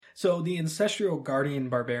So the ancestral guardian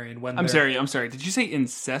barbarian, when I'm sorry. Did you say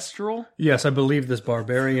ancestral? Yes, I believe this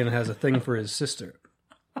barbarian has a thing for his sister.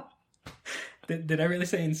 Did I really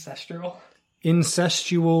say ancestral?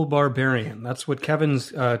 Incestual barbarian. That's what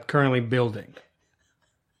Kevin's currently building.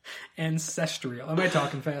 Ancestral. Am I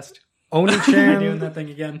talking fast? Oni-chan. You're doing that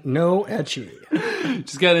thing again? No etchy.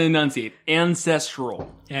 Just gotta enunciate.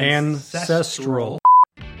 Ancestral. Ancestral.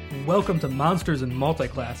 Welcome to Monsters in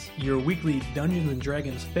Multiclass, your weekly Dungeons &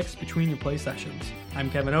 Dragons fix between your play sessions.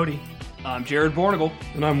 I'm Kevin Odie. I'm Jared Bornagle.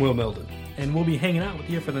 And I'm Will Meldon. And we'll be hanging out with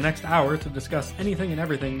you for the next hour to discuss anything and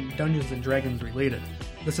everything Dungeons & Dragons related.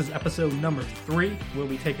 This is episode number 3. We'll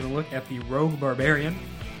be taking a look at the Rogue Barbarian,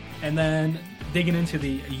 and then digging into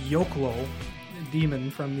the Yochlol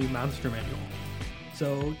demon from the Monster Manual.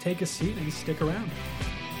 So take a seat and stick around.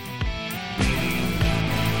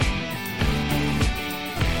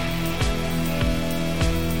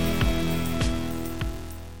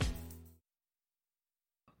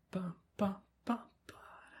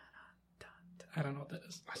 I don't know what that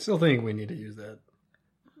is. I still think we need to use that.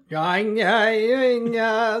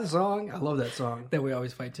 Song. I love that song. That we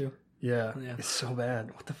always fight to. Yeah. Yeah. It's so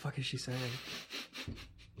bad. What the fuck is she saying?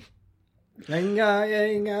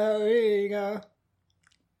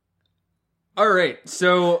 All right,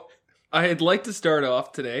 so I'd like to start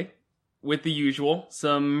off today with the usual,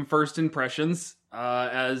 some first impressions.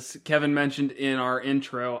 As Kevin mentioned in our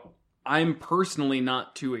intro, I'm personally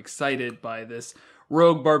not too excited by this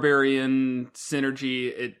Rogue Barbarian synergy.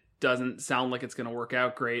 It doesn't sound like it's going to work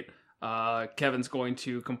out great. Kevin's going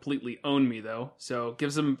to completely own me, though. So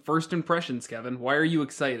give some first impressions, Kevin. Why are you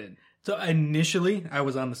excited? So initially, I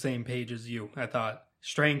was on the same page as you. I thought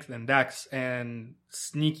strength and dex and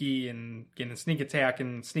sneaky and getting sneak attack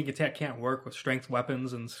can't work with strength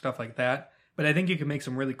weapons and stuff like that. But I think you can make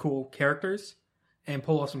some really cool characters and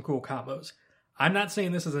pull off some cool combos. I'm not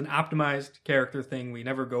saying this is an optimized character thing. We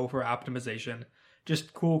never go for optimization.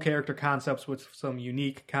 Just cool character concepts with some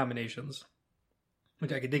unique combinations,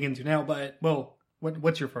 which I could dig into now. But, well,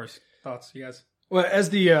 what's your first thoughts, you guys? Well,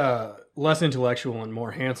 as the less intellectual and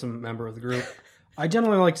more handsome member of the group, I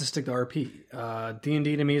generally like to stick to RP.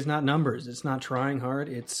 D&D to me is not numbers. It's not trying hard.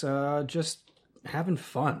 It's just having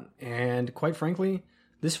fun. And quite frankly,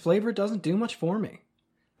 this flavor doesn't do much for me.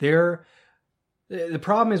 The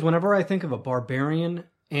problem is whenever I think of a barbarian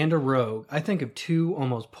and a rogue, I think of two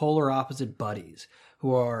almost polar opposite buddies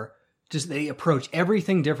who are just, they approach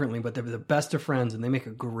everything differently, but they're the best of friends and they make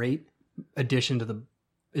a great addition to the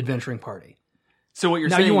adventuring party. So what you're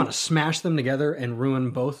now saying, you want to smash them together and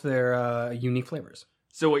ruin both their unique flavors.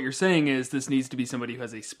 So what you're saying is this needs to be somebody who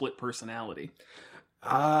has a split personality.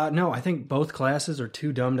 No, I think both classes are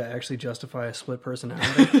too dumb to actually justify a split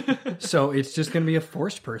personality. So it's just going to be a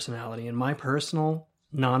forced personality, in my personal,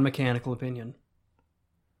 non-mechanical opinion.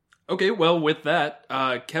 Okay, well, with that,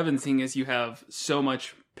 Kevin, seeing as you have so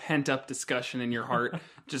much pent-up discussion in your heart,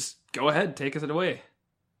 just go ahead, take us away.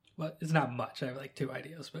 Well, it's not much. I have like 2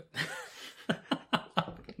 ideas, but...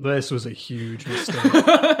 This was a huge mistake.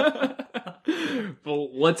 Well,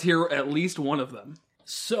 let's hear at least one of them.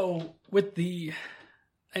 So, with the...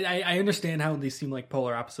 I understand how these seem like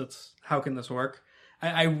polar opposites. How can this work?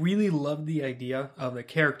 I really love the idea of the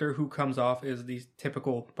character who comes off as the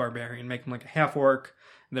typical barbarian, make them like a half-orc.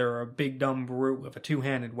 They're a big dumb brute with a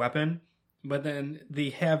 2-handed weapon. But then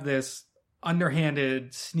they have this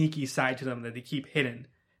underhanded, sneaky side to them that they keep hidden,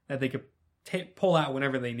 that they could pull out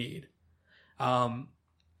whenever they need. And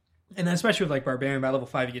then especially with like Barbarian, by level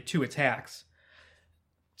 5, you get 2 attacks.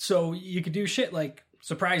 So you could do shit like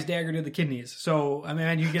surprise dagger to the kidneys. So, I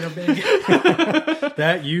mean, you get a big...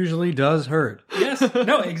 That usually does hurt. Yes.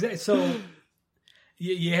 No, exactly. So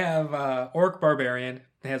you have Orc Barbarian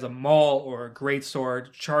that has a maul or a great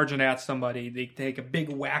sword charging at somebody. They take a big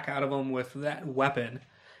whack out of them with that weapon.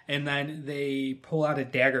 And then they pull out a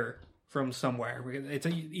dagger from somewhere. It's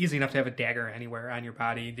easy enough to have a dagger anywhere on your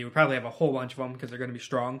body. They would probably have a whole bunch of them because they're going to be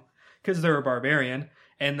strong. Because they're a barbarian.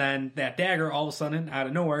 And then that dagger, all of a sudden, out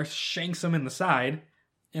of nowhere, shanks them in the side.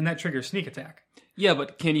 And that triggers sneak attack. Yeah,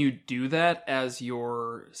 but can you do that as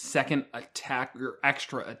your second attack, your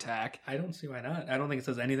extra attack? I don't see why not. I don't think it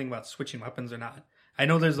says anything about switching weapons or not. I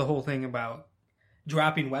know there's the whole thing about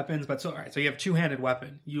dropping weapons, but all right, so you have a 2-handed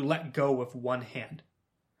weapon. You let go with one hand.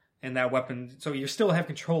 And that weapon, so you still have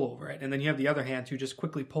control over it. And then you have the other hand to just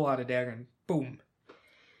quickly pull out a dagger and boom.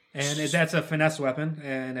 And that's a finesse weapon.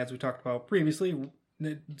 And as we talked about previously,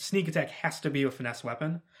 the sneak attack has to be a finesse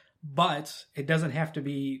weapon. But it doesn't have to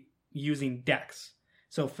be using dex.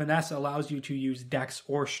 So finesse allows you to use dex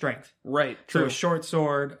or strength. Right, true. So a short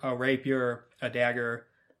sword, a rapier, a dagger,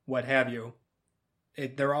 what have you.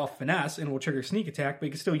 they're all finesse and will trigger sneak attack, but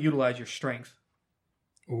you can still utilize your strength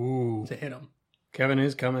Ooh. to hit them. Kevin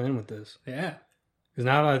is coming in with this. Yeah. Because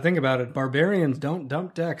now that I think about it, barbarians don't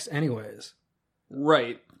dump dex anyways.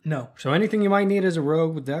 Right. No. So anything you might need as a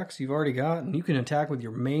rogue with dex, you've already got, and you can attack with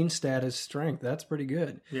your main status strength. That's pretty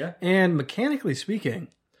good. Yeah. And mechanically speaking,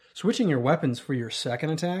 switching your weapons for your second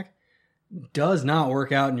attack does not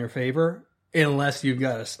work out in your favor unless you've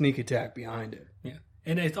got a sneak attack behind it. Yeah.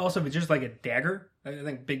 And it's also just like a dagger. I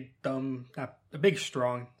think big, dumb, not a big,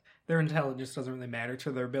 strong. Their intelligence doesn't really matter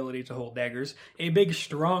to their ability to hold daggers. A big,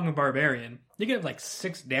 strong barbarian, you can have like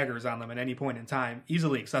 6 daggers on them at any point in time,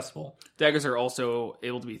 easily accessible. Daggers are also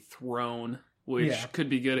able to be thrown, which could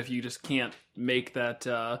be good if you just can't make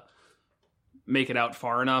that make it out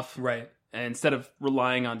far enough. Right. And instead of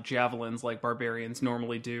relying on javelins like barbarians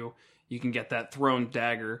normally do, you can get that thrown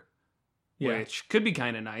dagger, which could be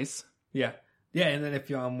kind of nice. Yeah. Yeah, and then if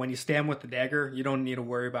you when you stand with the dagger, you don't need to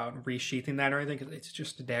worry about resheathing that or anything because it's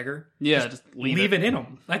just a dagger. Yeah, just leave it in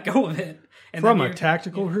them. Let go of it. And From a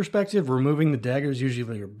tactical perspective, removing the dagger is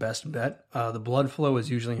usually your best bet. The blood flow is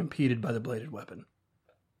usually impeded by the bladed weapon.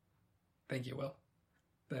 Thank you, Will.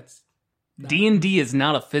 That's D&D is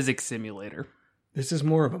not a physics simulator. This is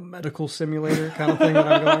more of a medical simulator kind of thing that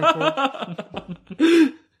I'm going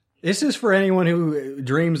for. This is for anyone who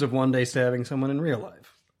dreams of one day stabbing someone in real life.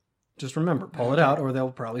 Just remember, pull it out or they'll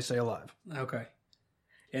probably stay alive. Okay.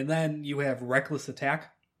 And then you have Reckless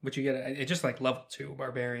Attack, which you get it's just like level 2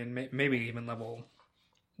 Barbarian, maybe even level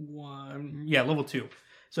 1. Yeah, level 2.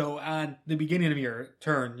 So on the beginning of your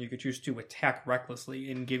turn, you could choose to attack recklessly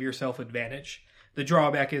and give yourself advantage. The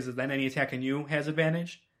drawback is that then any attack on you has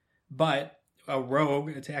advantage, but a rogue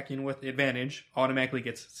attacking with advantage automatically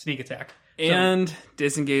gets sneak attack. And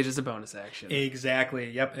disengage is a bonus action. Exactly.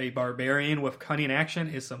 Yep. A barbarian with cunning action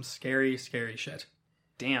is some scary, scary shit.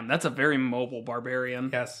 Damn, that's a very mobile barbarian.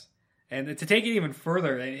 Yes. And to take it even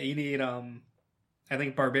further, you need, I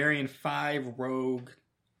think, barbarian 5, rogue,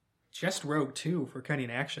 just rogue 2 for cunning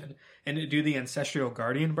action. And to do the ancestral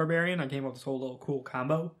guardian barbarian, I came up with this whole little cool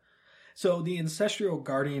combo. So the ancestral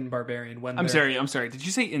guardian barbarian, when I'm sorry. Did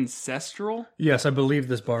you say ancestral? Yes, I believe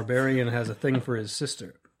this barbarian has a thing for his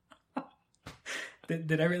sister.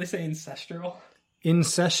 Did I really say ancestral?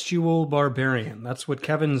 Incestual barbarian. That's what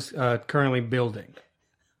Kevin's currently building.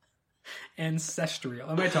 Ancestral.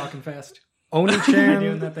 Am I talking fast? Oni-chan.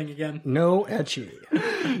 Doing that thing again? No etchy.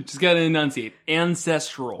 Just gotta enunciate.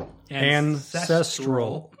 Ancestral.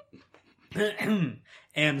 Ancestral.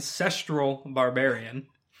 Ancestral barbarian.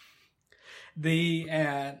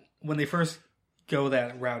 When they first go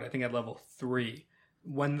that route, I think at level 3,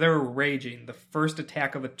 when they're raging, the first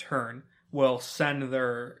attack of a turn will send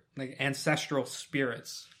their ancestral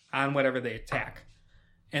spirits on whatever they attack.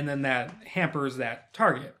 And then that hampers that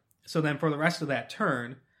target. So then for the rest of that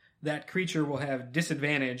turn, that creature will have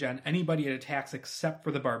disadvantage on anybody it attacks except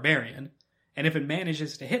for the barbarian. And if it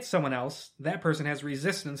manages to hit someone else, that person has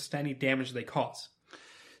resistance to any damage they cause.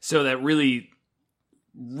 So that really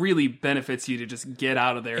benefits you to just get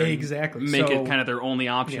out of there. Exactly. Make it kind of their only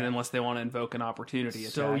option unless they want to invoke an opportunity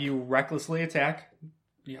attack. So you recklessly attack.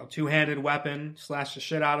 Two-handed weapon, slash the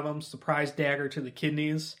shit out of them, surprise dagger to the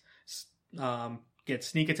kidneys, get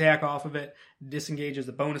sneak attack off of it, disengage as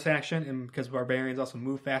a bonus action, and because barbarians also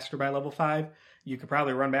move faster by level 5, you could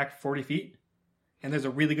probably run back 40 feet. And there's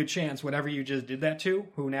a really good chance whatever you just did that to,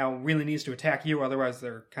 who now really needs to attack you, otherwise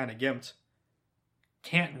they're kind of gimped,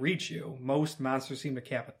 can't reach you. Most monsters seem to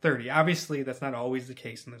cap at 30. Obviously, that's not always the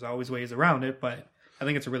case, and there's always ways around it, but I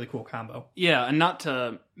think it's a really cool combo. Yeah, and not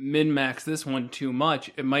to min-max this one too much,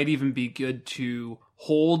 it might even be good to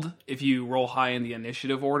hold if you roll high in the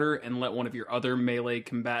initiative order and let one of your other melee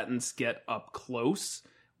combatants get up close,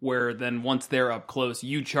 where then once they're up close,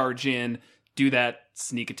 you charge in, do that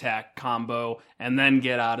sneak attack combo, and then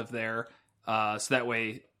get out of there. So that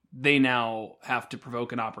way they now have to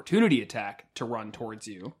provoke an opportunity attack to run towards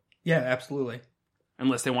you. Yeah, absolutely.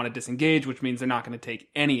 Unless they want to disengage, which means they're not going to take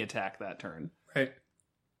any attack that turn. Right.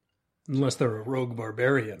 Unless they're a rogue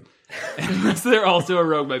barbarian. Unless they're also a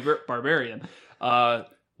rogue barbarian.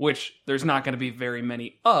 Which there's not going to be very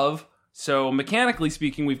many of. So mechanically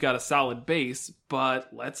speaking, we've got a solid base, but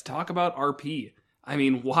let's talk about RP. I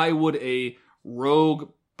mean, why would a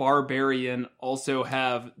rogue barbarian also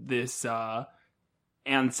have this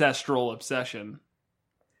ancestral obsession?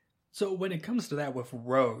 So when it comes to that with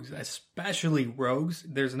rogues, especially rogues,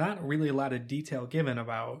 there's not really a lot of detail given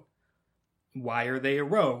about why are they a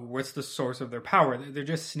rogue? What's the source of their power? They're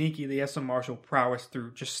just sneaky. They have some martial prowess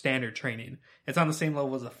through just standard training. It's on the same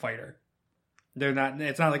level as a fighter.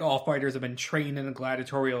 It's not like all fighters have been trained in a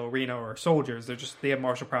gladiatorial arena or soldiers. They have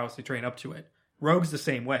martial prowess. They train up to it. Rogue's the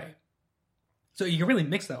same way. So you can really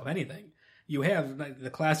mix that with anything. You have the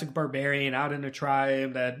classic barbarian out in a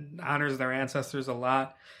tribe that honors their ancestors a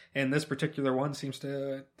lot, and this particular one seems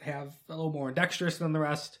to have a little more dexterous than the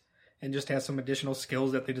rest, and just has some additional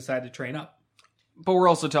skills that they decide to train up. But we're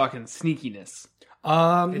also talking sneakiness.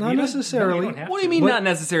 Not necessarily. What do you mean not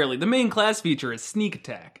necessarily? The main class feature is sneak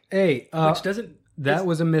attack. A, Which doesn't... that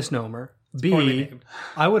was a misnomer. poorly B, named.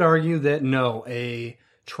 I would argue that no, a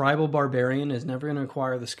tribal barbarian is never going to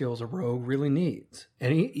acquire the skills a rogue really needs.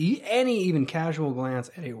 Any even casual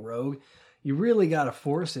glance at a rogue, you really got to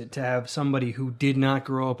force it to have somebody who did not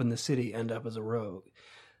grow up in the city end up as a rogue.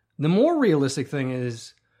 The more realistic thing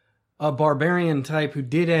is a barbarian type who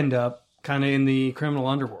did end up kind of in the criminal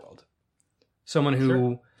underworld. Someone who,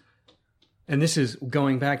 Sure. and this is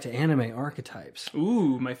going back to anime archetypes,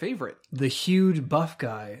 Ooh, my favorite. the huge buff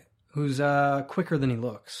guy who's quicker than he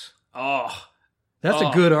looks. Oh, That's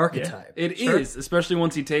a good archetype. it is, especially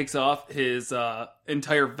once he takes off his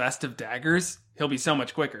entire vest of daggers. He'll be so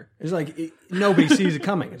much quicker. It's like nobody sees it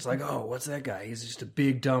coming. It's like, oh, what's that guy? He's just a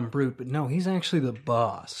big dumb brute. But no, he's actually the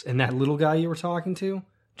boss. And that little guy you were talking to,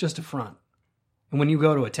 just a front. And when you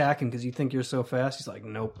go to attack him because you think you're so fast, he's like,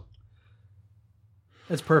 nope.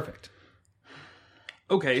 That's perfect.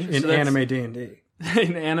 Okay. In anime D&D.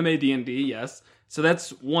 In anime D&D, yes. So that's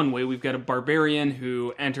one way. We've got a barbarian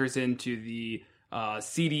who enters into the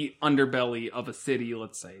seedy underbelly of a city,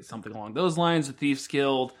 let's say, something along those lines, a thief's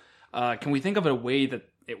guild. Can we think of a way that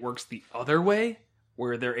it works the other way,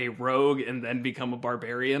 where they're a rogue and then become a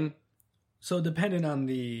barbarian? So depending on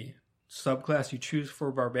the subclass you choose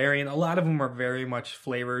for barbarian, a lot of them are very much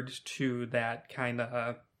flavored to that kind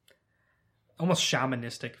of almost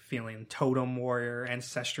shamanistic feeling. Totem warrior,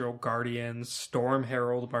 ancestral guardian, storm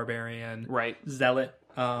herald barbarian, Right. zealot.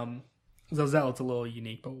 So zealot's a little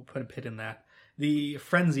unique, but we'll put a pit in that. The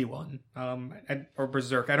frenzy one, or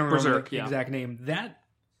berserk, I don't remember Berserk, the yeah. exact name. That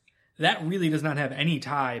really does not have any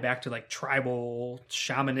tie back to like tribal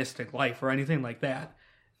shamanistic life or anything like that.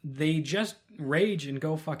 They just rage and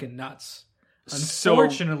go fucking nuts.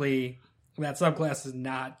 Unfortunately, that subclass is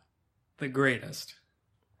not the greatest.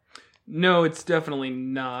 No, it's definitely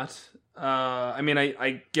not. I mean,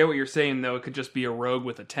 I get what you're saying, though. It could just be a rogue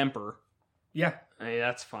with a temper. Yeah. Hey,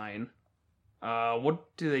 that's fine.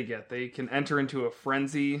 What do they get? They can enter into a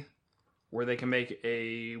frenzy where they can make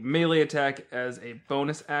a melee attack as a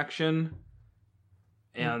bonus action.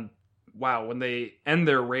 And wow, when they end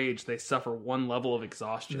their rage, they suffer 1 level of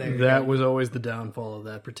exhaustion. That was always the downfall of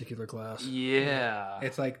that particular class. Yeah.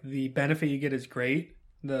 It's like the benefit you get is great.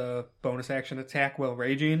 The bonus action attack while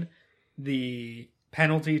raging. The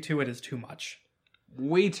penalty to it is too much.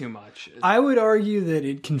 Way too much. I would argue that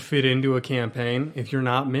it can fit into a campaign. If you're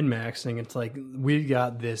not min-maxing, it's like we've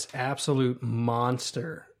got this absolute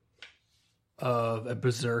monster of a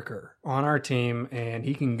berserker on our team, and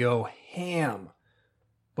he can go ham,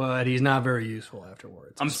 but he's not very useful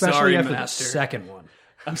afterwards. I'm especially sorry, after Master. the second one.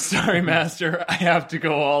 I'm sorry, Master. I have to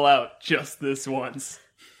go all out just this once.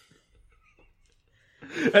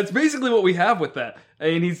 That's basically what we have with that. I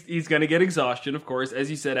mean, he's going to get exhaustion, of course. As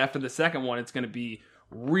you said, after the second one, it's going to be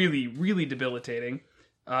really, really debilitating.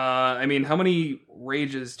 I mean, how many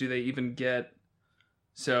rages do they even get?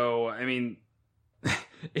 So, I mean,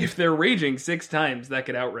 if they're raging 6 times, that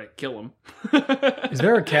could outright kill them. Is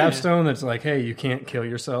there a capstone that's like, hey, you can't kill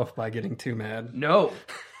yourself by getting too mad? No.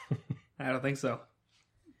 I don't think so.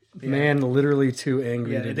 Man, literally too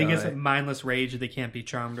angry Yeah, to I think die. it's a mindless rage. They can't be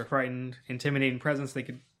charmed or frightened. Intimidating presence. They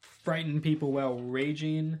could frighten people while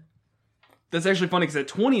raging. That's actually funny because at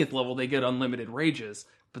 20th level, they get unlimited rages,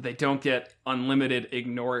 but they don't get unlimited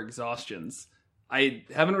ignore exhaustions. I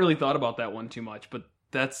haven't really thought about that one too much, but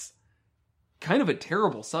that's kind of a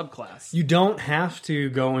terrible subclass. You don't have to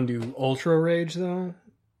go and do ultra rage, though.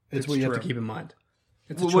 It's what you have to true. keep in mind.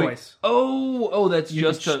 It's a Wait. choice. Oh, that's You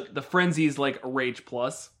just can the frenzy's like a rage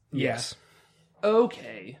plus. Yes.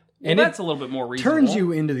 Okay. Well, And that's it a little bit more reasonable. Turns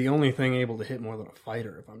you into the only thing able to hit more than a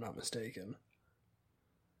fighter, if I'm not mistaken.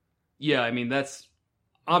 Yeah, I mean, that's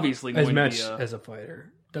obviously As going much to be a... as a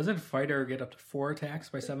fighter. Doesn't fighter get up to 4 attacks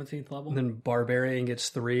by 17th level? And then barbarian gets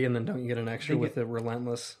 3, and then don't you get an extra They with the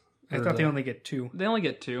relentless? I thought they only get 2. They only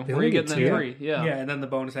get 2. They Or only you get get 2? 3. Yeah. Yeah, and then the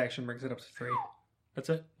bonus action brings it up to 3. That's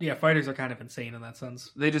it. Yeah, fighters are kind of insane in that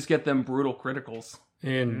sense. They just get them brutal criticals.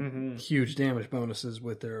 And huge damage bonuses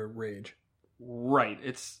with their rage. Right.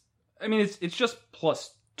 It's just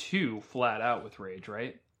plus 2 flat out with rage,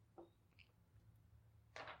 right?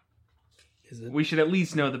 Is it? We should at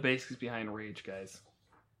least know the basics behind rage, guys.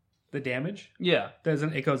 The damage Yeah.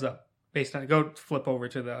 it goes up based on go flip over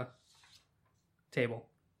to the table.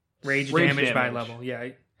 Rage Rage damage by damage. level. Yeah,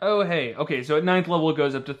 Oh, hey. Okay, so at 9th level it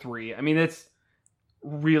goes up to 3. I mean, it's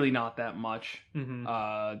really not that much. Mm-hmm.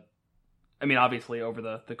 I mean, obviously, over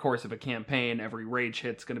the course of a campaign, every rage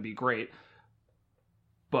hit's going to be great.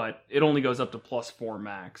 But it only goes up to +4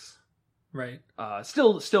 max. Right.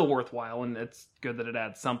 Still worthwhile, and it's good that it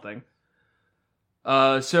adds something.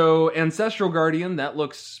 So, Ancestral Guardian, that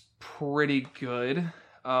looks pretty good.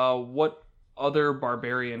 What other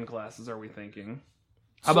Barbarian classes are we thinking?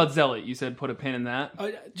 How about Zealot? You said put a pin in that.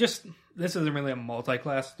 This isn't really a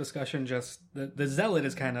multi-class discussion. Just the Zealot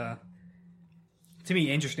is kind of, to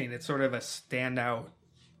me, interesting. It's sort of a standout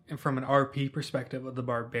from an RP perspective of the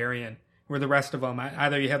Barbarian, where the rest of them,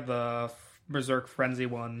 either you have the Berserk Frenzy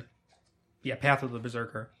one, Path of the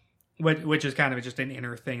Berserker, which is kind of just an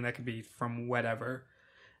inner thing that could be from whatever.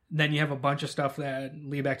 Then you have a bunch of stuff that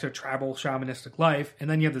lead back to a tribal shamanistic life, and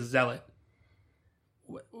then you have the Zealot,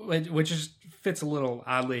 which just fits a little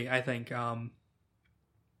oddly, I think.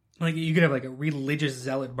 Like you could have like a religious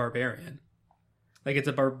zealot barbarian, like it's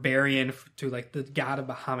a barbarian to like the god of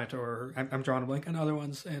Bahamut, or I'm drawing a blank on other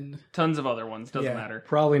ones, and Tons of other ones, doesn't matter.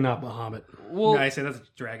 Probably not Bahamut. Well, no, I say that's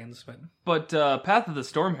dragons, but Path of the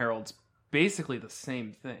Storm Herald's basically the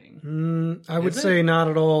same thing. I would say not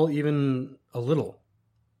at all, even a little.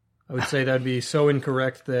 I would say that'd be so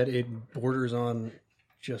incorrect that it borders on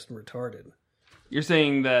just retarded. You're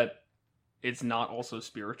saying that it's not also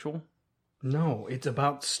spiritual? No, it's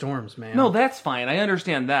about storms, man. No, that's fine. I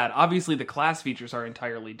understand that. Obviously, the class features are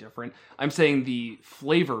entirely different. I'm saying the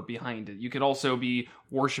flavor behind it. You could also be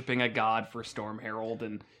worshipping a god for Storm Herald,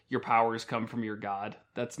 and your powers come from your god.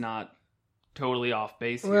 That's not totally off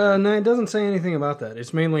base here. Well, no, it doesn't say anything about that.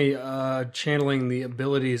 It's mainly channeling the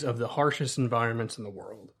abilities of the harshest environments in the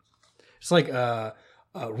world. It's like a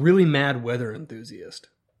really mad weather enthusiast.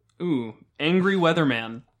 Ooh, angry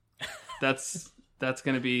weatherman. That's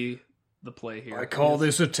going to be the play here. I call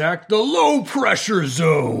this attack the low pressure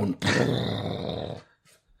zone.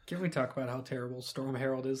 Can we talk about how terrible Storm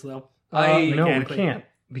Herald is, though? No, we can't,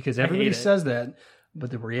 because everybody says that,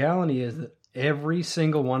 but the reality is that every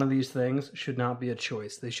single one of these things should not be a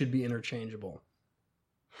choice. They should be interchangeable.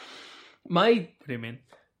 What do you mean?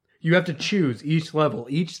 You have to choose each level,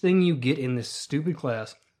 each thing you get in this stupid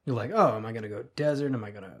class. You're like, oh, am I going to go desert? Am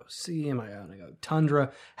I going to go sea? Am I going to go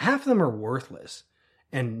tundra? Half of them are worthless,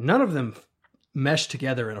 and none of them mesh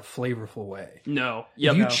together in a flavorful way. No.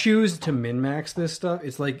 If you choose to min-max this stuff,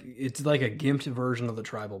 it's like a gimped version of the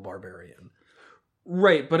tribal barbarian.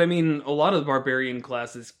 Right, but I mean, a lot of the barbarian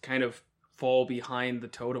classes kind of fall behind the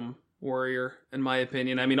totem warrior, in my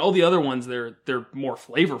opinion. I mean, all the other ones, they're more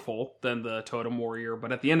flavorful than the totem warrior,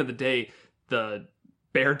 but at the end of the day, the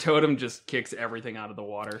bear totem just kicks everything out of the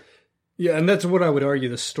water. Yeah, and that's what I would argue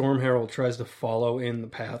the Storm Herald tries to follow in the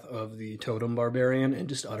path of the totem barbarian and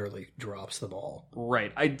just utterly drops the ball.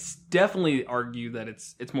 Right. I'd definitely argue that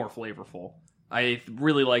it's more flavorful. I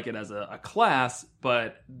really like it as a class,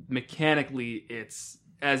 but mechanically it's,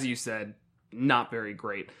 as you said, not very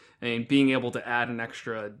great. I mean, being able to add an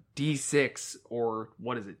extra D6 or,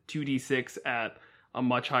 2D6 at a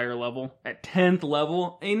much higher level, at 10th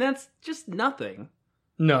level, I mean, that's just nothing.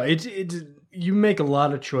 No, it's you make a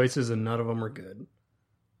lot of choices and none of them are good.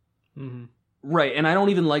 Mm-hmm. Right, and I don't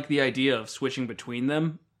even like the idea of switching between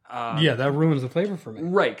them. Yeah, that ruins the flavor for me.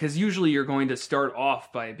 Right, because usually you're going to start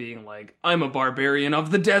off by being like, I'm a barbarian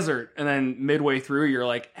of the desert. And then midway through, you're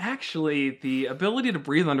like, actually, the ability to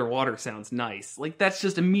breathe underwater sounds nice. Like, that's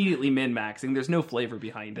just immediately min-maxing. There's no flavor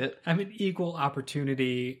behind it. I mean, equal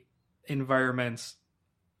opportunity environments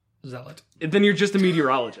zealot. Then you're just a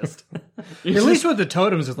meteorologist. At least with the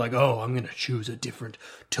totems, it's like, oh, I'm going to choose a different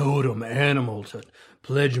totem animal to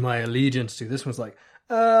pledge my allegiance to. This one's like,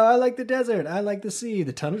 I like the desert. I like the sea.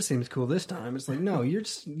 The tundra seems cool this time. It's like, no, you're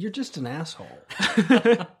just an asshole.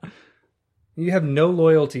 You have no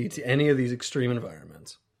loyalty to any of these extreme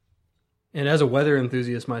environments. And as a weather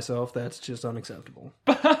enthusiast myself, that's just unacceptable.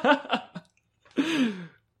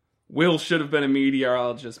 Will should have been a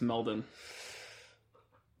meteorologist, Meldon.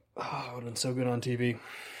 Oh, it would have been so good on TV.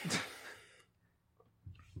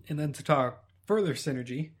 And then to talk further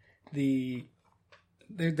synergy, these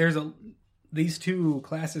two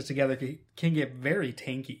classes together can get very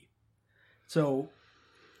tanky. So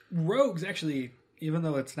rogues actually, even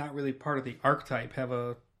though it's not really part of the archetype, have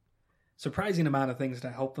a surprising amount of things to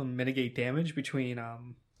help them mitigate damage between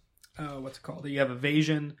what's it called? You have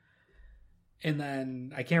evasion, and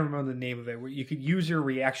then I can't remember the name of it, where you could use your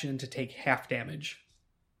reaction to take half damage.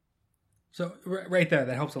 So right there,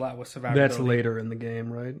 that helps a lot with survivability. That's later in the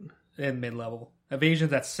game, right? In mid-level.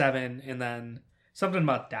 Evasion's at 7, and then something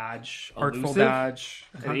about dodge. Elusive? Artful dodge.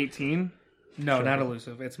 At 18? No, not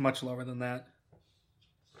elusive. It's much lower than that.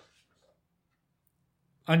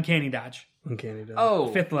 Uncanny Dodge, Uncanny Dodge.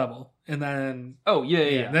 Oh. 5th level. And then... Oh,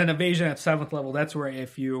 yeah. Then Evasion at 7th level. That's where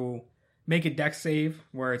if you make a dex save,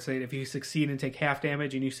 where it's if you succeed and take half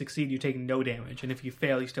damage, and you succeed, you take no damage. And if you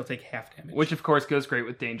fail, you still take half damage. Which, of course, goes great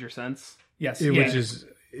with Danger Sense. Yes. Which is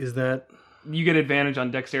that... You get advantage on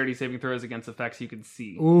dexterity saving throws against effects you can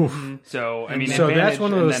see. Oof. So, I mean, So that's advantage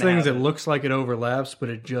one of and those then things have that it. looks like it overlaps, but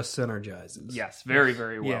it just synergizes. Yes, very,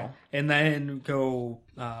 very well. Yeah. And then go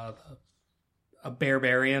a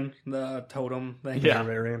Barbarian, the totem thing. Yeah.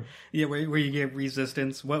 Barbarian. Yeah, where you get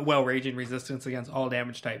resistance, well-raging resistance against all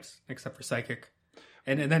damage types, except for Psychic.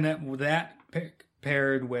 And then that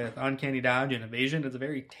paired with Uncanny Dodge and Evasion is a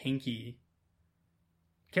very tanky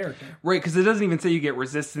character. Right, because it doesn't even say you get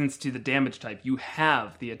resistance to the damage type. You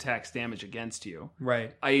have the attack's damage against you.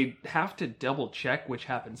 Right. I have to double check which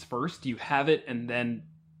happens first. Do you have it and then...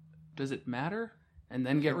 Does it matter? And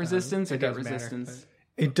then get resistance? Or It get doesn't matter, resistance?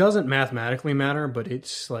 It doesn't mathematically matter, but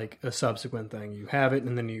it's like a subsequent thing. You have it,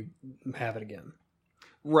 and then you have it again.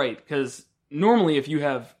 Right, because normally if you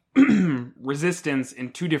have resistance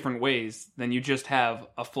in two different ways, then you just have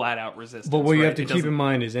a flat-out resistance. But what you right? have to It keep in doesn't-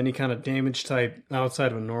 mind is any kind of damage type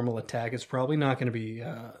outside of a normal attack is probably not going to be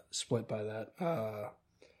split by that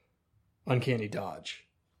Uncanny Dodge.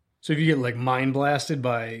 So if you get like mind blasted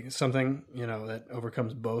by something, that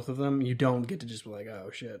overcomes both of them, you don't get to just be like,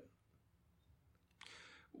 oh shit.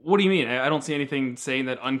 What do you mean? I don't see anything saying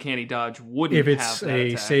that Uncanny Dodge wouldn't If have it's that a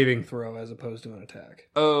attack. saving throw as opposed to an attack.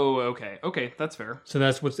 Oh, okay. Okay, that's fair. So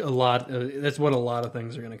that's what a lot of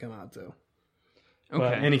things are going to come out to. Okay.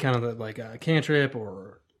 But any kind of like a cantrip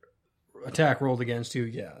or attack rolled against you,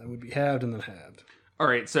 yeah, it would be halved and then halved. All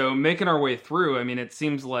right, so making our way through, I mean, it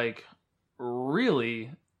seems like really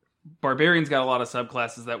Barbarian's got a lot of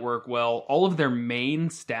subclasses that work well. All of their main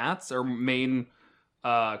stats or main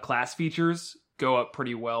class features go up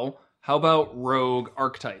pretty well. How about rogue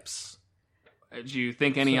archetypes? Did you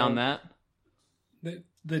think any on that?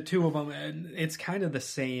 The two of them, it's kind of the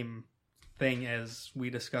same thing as we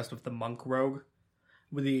discussed with the Monk Rogue,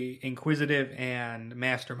 with the Inquisitive and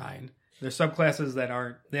Mastermind. They're subclasses that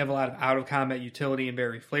they have a lot of out-of-combat utility and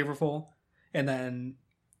very flavorful, and then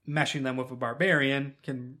meshing them with a Barbarian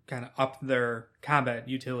can kind of up their combat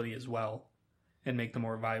utility as well and make them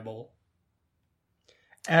more viable.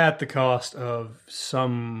 At the cost of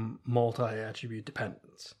some multi-attribute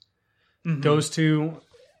dependence. Mm-hmm. Those two,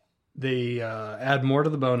 they add more to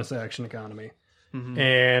the bonus action economy, Mm-hmm.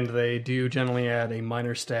 and they do generally add a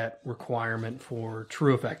minor stat requirement for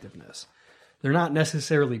true effectiveness. They're not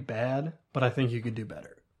necessarily bad, but I think you could do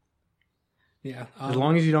better. Yeah. As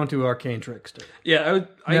long as you don't do Arcane Trickster. Yeah,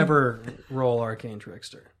 Never roll Arcane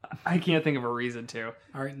Trickster. I can't think of a reason to.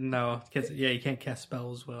 All right, no, you can't cast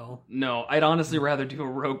spells well. No, I'd honestly rather do a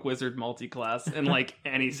rogue wizard multi-class in like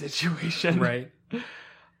any situation. Right.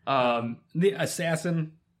 The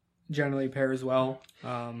assassin generally pairs well.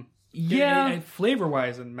 Flavor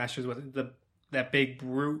wise, and meshes with that big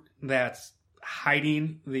brute that's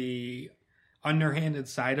hiding the underhanded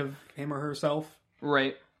side of him or herself.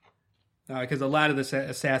 Right. Because a lot of this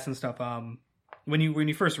assassin stuff, when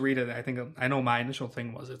you first read it, I know my initial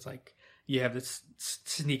thing was it's like you have this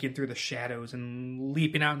sneaking through the shadows and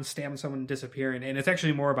leaping out and stabbing someone and disappearing, and it's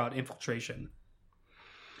actually more about infiltration.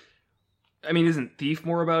 I mean, isn't Thief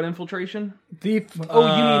more about infiltration? Thief.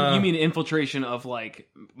 Oh, you mean infiltration of like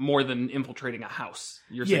more than infiltrating a house?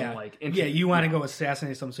 You're saying like you want to go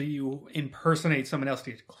assassinate someone, so you impersonate someone else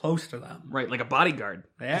to get close to them, right? Like a bodyguard.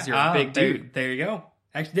 Yeah, because you're a big dude. There you go.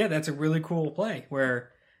 Actually, yeah, that's a really cool play. Where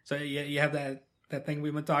you have that thing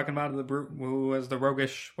we've been talking about of the brute who was the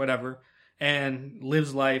roguish whatever, and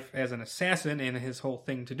lives life as an assassin, and his whole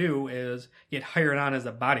thing to do is get hired on as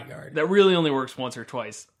a bodyguard. That really only works once or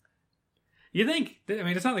twice. You think? I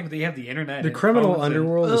mean, it's not like they have the internet. The and criminal phones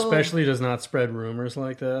underworld especially does not spread rumors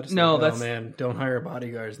like that. It's No, like, that's... oh man, don't hire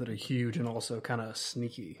bodyguards that are huge and also kind of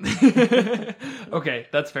sneaky. Okay,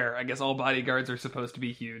 that's fair. I guess all bodyguards are supposed to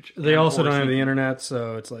be huge. They also don't have the internet,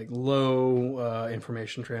 so it's like low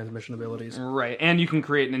information transmission abilities. Right, and you can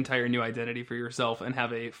create an entire new identity for yourself and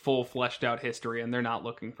have a full fleshed out history, and they're not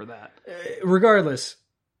looking for that. Regardless,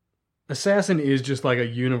 Assassin is just like a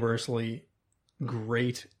universally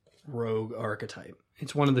great rogue archetype.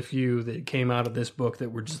 It's one of the few that came out of this book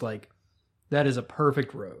that were just like, that is a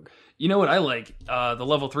perfect rogue. You know what I like? The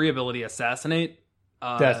level 3 ability, Assassinate.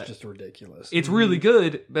 That's just ridiculous. It's really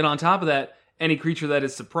good, but on top of that, any creature that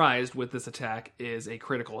is surprised with this attack is a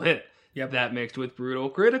critical hit. Yep. That mixed with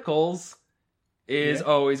brutal criticals is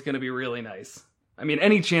always going to be really nice. I mean,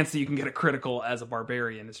 any chance that you can get a critical as a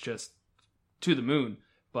barbarian is just to the moon,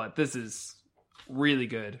 but this is really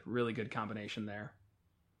good combination there.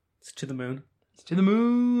 It's to the moon. To the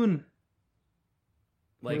moon.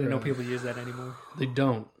 Like, I don't know people use that anymore. They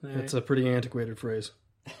don't. Right. That's a pretty antiquated phrase.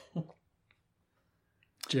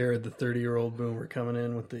 Jared, the 30-year-old boomer,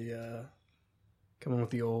 coming with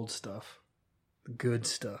the old stuff, the good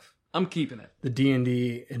stuff. I'm keeping it. The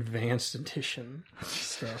D&D Advanced Edition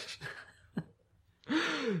stuff.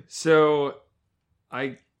 So,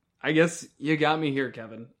 I guess you got me here,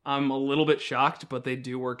 Kevin. I'm a little bit shocked, but they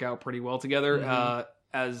do work out pretty well together. Mm-hmm.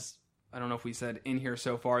 As I don't know if we said in here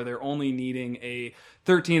so far, they're only needing a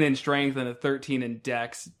 13 in strength and a 13 in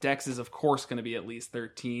dex. Dex is, of course, going to be at least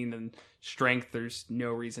 13, and strength, there's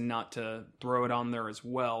no reason not to throw it on there as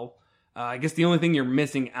well. I guess the only thing you're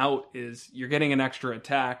missing out is you're getting an extra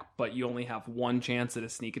attack, but you only have one chance at a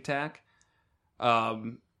sneak attack.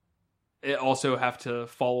 It also have to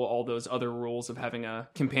follow all those other rules of having a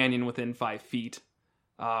companion within 5 feet,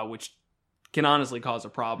 which can honestly cause a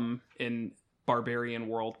problem in Barbarian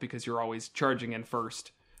world because you're always charging in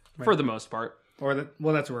first for the most part. Well,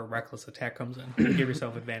 that's where a reckless attack comes in. You give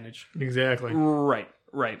yourself advantage. Exactly. Right.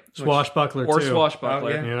 Swashbuckler, or too.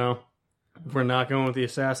 swashbuckler. Oh, yeah. You know? If we're not going with the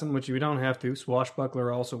assassin, which we don't have to,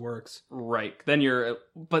 swashbuckler also works. Right. Then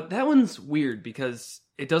but that one's weird because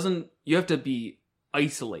you have to be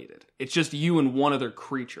isolated. It's just you and one other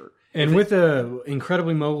creature. And with a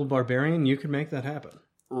incredibly mobile barbarian, you can make that happen.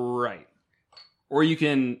 Right. Or you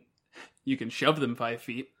can shove them 5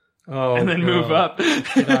 feet And then move up.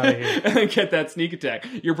 Get out of here. And then get that sneak attack.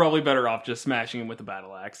 You're probably better off just smashing him with the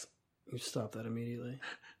battle axe. You stop that immediately.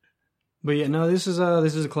 But yeah, no, this is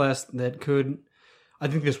a class that could. I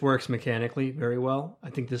think this works mechanically very well. I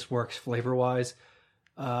think this works flavor wise,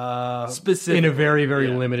 Specific in a very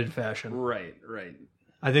limited fashion. Right.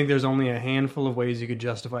 I think there's only a handful of ways you could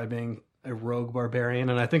justify being a rogue barbarian,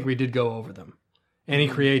 and I think we did go over them. Any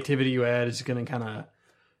creativity you add is going to kind of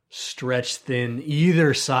stretch thin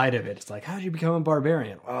either side of it. It's like, how do you become a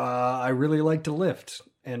barbarian? I really like to lift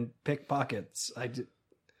and pick pockets.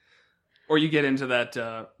 Or you get into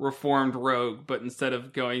that reformed rogue, but instead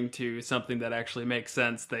of going to something that actually makes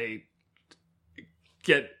sense, they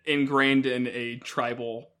get ingrained in a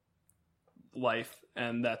tribal life,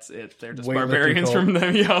 and that's it. They're just barbarians from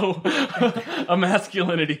them, a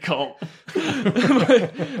masculinity cult.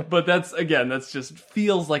 but that's just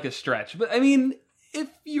feels like a stretch. But I mean, if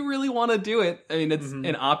you really want to do it, I mean, it's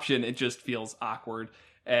an option. It just feels awkward.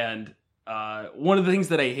 And one of the things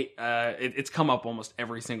that I hate, it's come up almost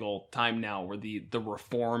every single time now, where the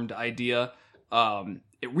reformed idea,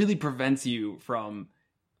 it really prevents you from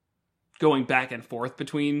going back and forth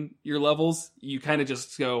between your levels. You kind of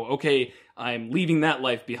just go, okay, I'm leaving that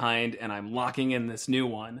life behind and I'm locking in this new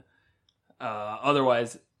one.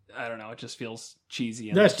 Otherwise, I don't know, it just feels cheesy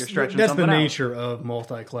and like you're stretching something out. That's the nature of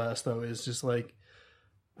multi-class, though, is just like,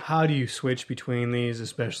 how do you switch between these,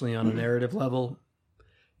 especially on a narrative level?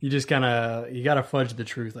 You just you gotta fudge the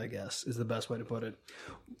truth, I guess, is the best way to put it.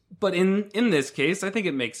 But in this case, I think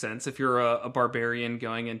it makes sense if you're a barbarian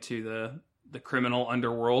going into the criminal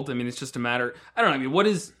underworld. I mean, it's just a matter, I don't know, I mean, what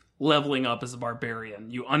is leveling up as a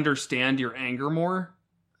barbarian? You understand your anger more?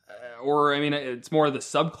 Or, I mean, it's more the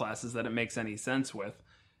subclasses that it makes any sense with.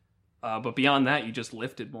 But beyond that, you just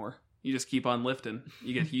lifted more. You just keep on lifting.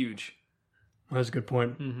 You get huge. That's a good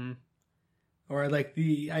point. Mm-hmm. Or I like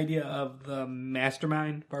the idea of the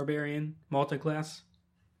mastermind barbarian multi-class,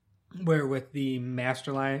 where with the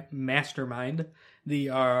mastermind, they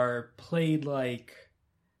are played like,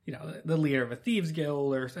 the leader of a thieves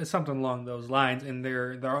guild or something along those lines, and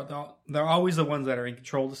they're always the ones that are in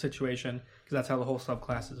control of the situation, because that's how the whole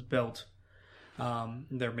subclass is built.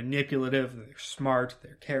 They're manipulative, they're smart,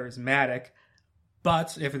 they're charismatic,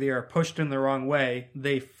 but if they are pushed in the wrong way,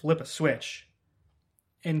 they flip a switch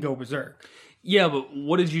and go berserk. Yeah, but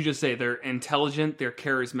what did you just say? They're intelligent, they're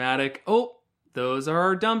charismatic. Oh, those are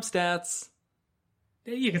our dump stats.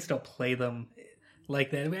 You can still play them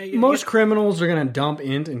like that. Most criminals are going to dump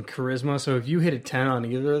int and charisma, so if you hit a 10 on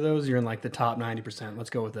either of those, you're in like the top 90%.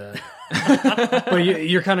 Let's go with that. But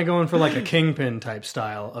you're kind of going for like a kingpin type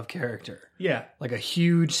style of character. Yeah. Like a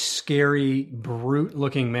huge, scary,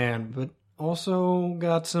 brute-looking man, but also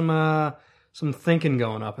got some thinking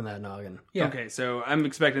going up in that noggin. Yeah. Okay, so I'm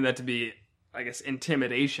expecting that to be, I guess,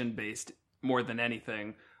 intimidation-based more than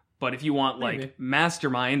anything. But if you want, like,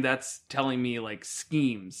 mastermind, that's telling me, like,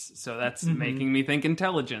 schemes. So that's making me think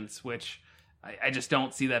intelligence, which I just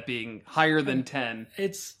don't see that being higher than 10.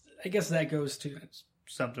 I guess that goes to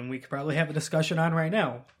something we could probably have a discussion on right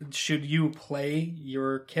now. Should you play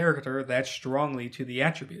your character that strongly to the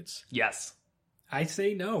attributes? Yes. I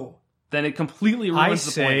say no. Then it completely ruins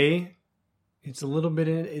the point. I say it's a little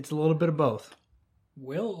bit of both.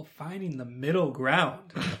 Will finding the middle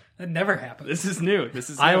ground. That never happens. This is new.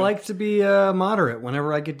 I like to be moderate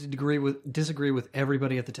whenever I get to disagree with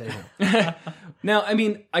everybody at the table. Now, I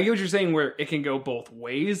mean, I get what you're saying where it can go both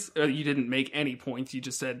ways. You didn't make any points. You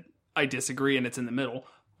just said, I disagree, and it's in the middle.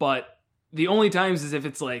 But the only times is if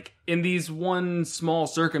it's like, in these one small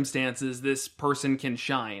circumstances, this person can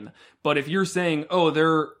shine. But if you're saying, oh,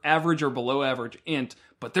 they're average or below average int,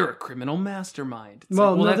 but they're a criminal mastermind.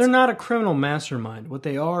 No, they're not a criminal mastermind. What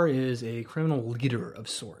they are is a criminal leader of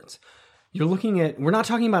sorts. We're not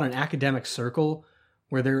talking about an academic circle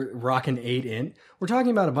where they're rocking 8 int. We're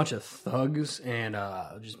talking about a bunch of thugs and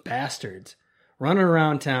just bastards running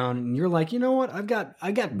around town, and you're like, you know what? I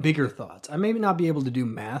got bigger thoughts. I may not be able to do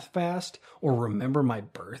math fast or remember my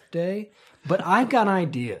birthday, but I've got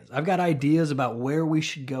ideas. I've got ideas about where we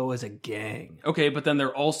should go as a gang. Okay, but then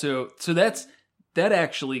they're also... So that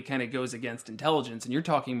actually kind of goes against intelligence, and you're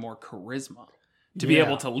talking more charisma to be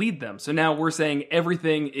able to lead them. So now we're saying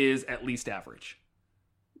everything is at least average.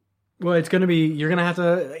 Well, it's going to be... You're going to have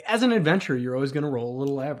to... As an adventurer, you're always going to roll a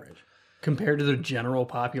little average compared to the general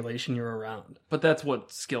population you're around. But that's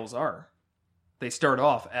what skills are. They start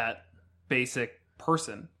off at basic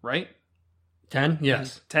person, right? 10?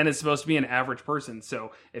 Yes. 10 is supposed to be an average person.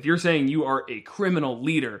 So if you're saying you are a criminal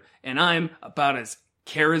leader and I'm about as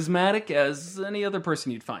charismatic as any other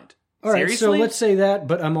person you'd find. All right, Seriously? so let's say that,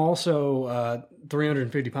 but I'm also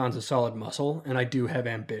 350 pounds of solid muscle, and I do have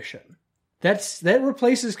ambition. That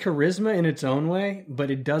replaces charisma in its own way, but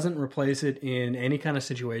it doesn't replace it in any kind of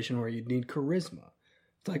situation where you'd need charisma.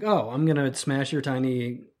 It's like, oh, I'm going to smash your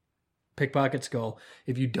tiny pickpocket skull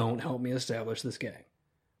if you don't help me establish this gang.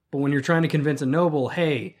 But when you're trying to convince a noble,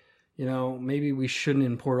 hey, maybe we shouldn't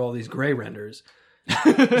import all these gray renders,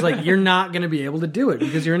 it's like you're not going to be able to do it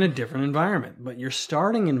because you're in a different environment. But your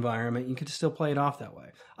starting environment, you could still play it off that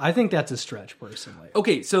way. I think that's a stretch, personally.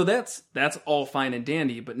 Okay, so that's all fine and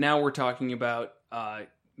dandy, but now we're talking about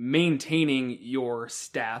maintaining your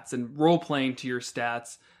stats and role-playing to your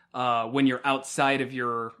stats when you're outside of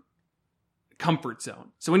your comfort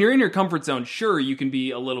zone. So when you're in your comfort zone, sure, you can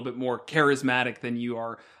be a little bit more charismatic than you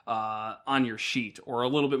are on your sheet, or a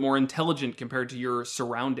little bit more intelligent compared to your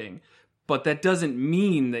surrounding. But that doesn't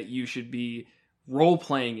mean that you should be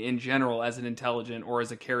role-playing in general as an intelligent or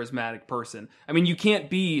as a charismatic person. I mean, you can't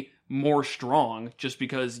be more strong just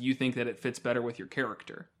because you think that it fits better with your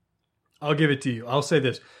character. I'll give it to you. I'll say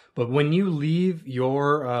this. But when you leave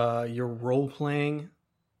your role-playing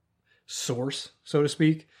source, so to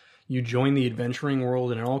speak, you join the adventuring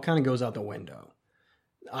world and it all kind of goes out the window.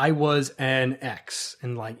 I was an X,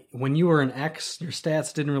 and when you were an X, your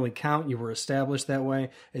stats didn't really count. You were established that way.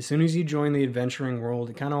 As soon as you joined the adventuring world,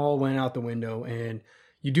 it kind of all went out the window, and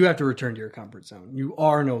you do have to return to your comfort zone. You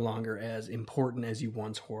are no longer as important as you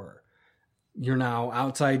once were. You're now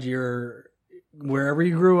outside wherever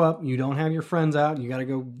you grew up. You don't have your friends out. You got to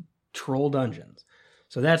go troll dungeons.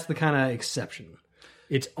 So that's the kind of exception.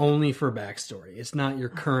 It's only for backstory. It's not your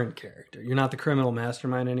current character. You're not the criminal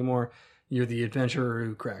mastermind anymore. You're the adventurer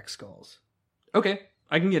who cracks skulls. Okay,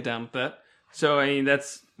 I can get down with that. So, I mean,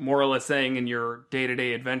 that's more or less saying in your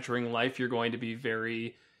day-to-day adventuring life, you're going to be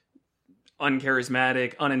very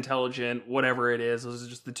uncharismatic, unintelligent, whatever it is. Those are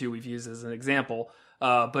just the two we've used as an example.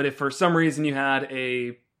 But if for some reason you had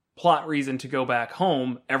a plot reason to go back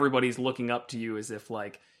home, everybody's looking up to you as if,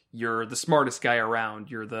 you're the smartest guy around,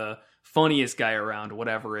 you're the funniest guy around,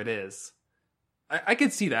 whatever it is. I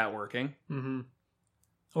could see that working. Mm-hmm.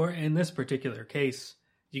 Or in this particular case,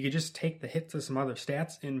 you could just take the hit to some other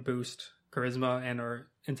stats and boost charisma and or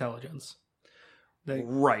intelligence.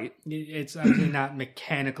 Right. It's obviously not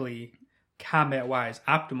mechanically, combat-wise,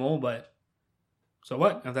 optimal, but so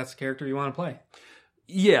what if that's the character you want to play?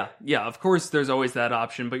 Yeah, of course there's always that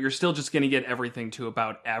option, but you're still just going to get everything to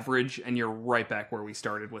about average, and you're right back where we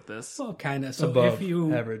started with this. Well, kind of. So above if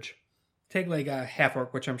you average. Take a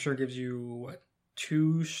half-orc, which I'm sure gives you,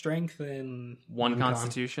 2 strength and 1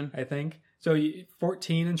 constitution, I think. So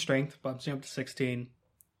 14 in strength bumps you up to 16.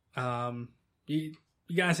 You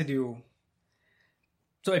guys to do.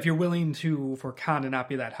 So if you're willing for con to not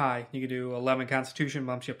be that high, you could do 11 constitution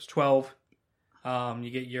bumps you up to 12.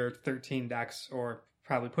 You get your 13 dex, or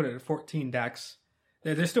probably put it at 14 dex.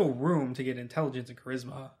 There's still room to get intelligence and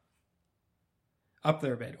charisma up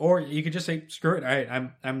there a bit, or you could just say screw it. All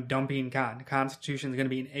right, I'm dumping con. Constitution is going to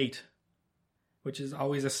be an 8. Which is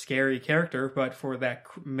always a scary character, but for that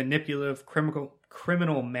manipulative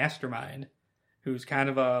criminal mastermind, who's kind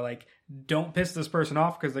of don't piss this person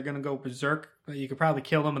off because they're going to go berserk. You could probably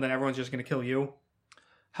kill them, and then everyone's just going to kill you.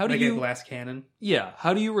 How do you a glass cannon? Yeah.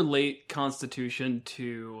 How do you relate Constitution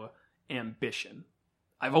to ambition?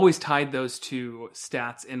 I've always tied those two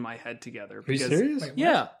stats in my head together. Are you serious? Wait,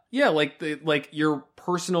 Yeah, yeah, like your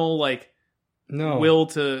personal No, will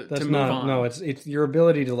to that's move not. on. No, it's your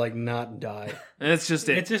ability to like not die. And that's just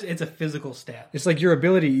it. It's a physical stat. It's like your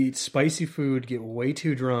ability to eat spicy food, get way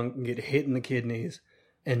too drunk, and get hit in the kidneys,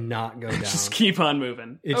 and not go down. Just keep on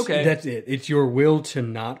moving. Okay, That's it. It's your will to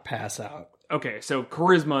not pass out. okay. So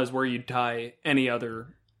charisma is where you tie any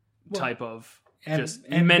other type of and just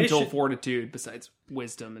ambition- mental fortitude besides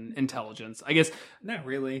wisdom and intelligence. I guess Not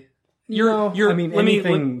really. you're. I mean, let me-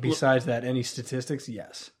 anything let- besides that, any statistics,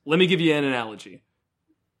 yes. Let me give you an analogy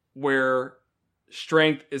where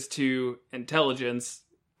strength is to intelligence,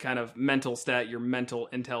 kind of mental stat, your mental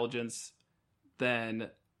intelligence, then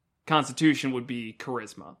constitution would be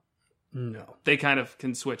charisma. No. They kind of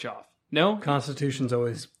can switch off. No? Constitution's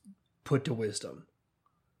always put to wisdom.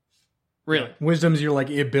 Really? Wisdom's your like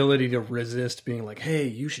ability to resist being like, hey,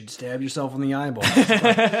 you should stab yourself in the eyeball. It's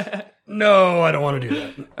like, no, I don't want to do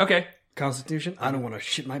that. Okay. Constitution, I don't want to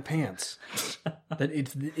shit my pants. That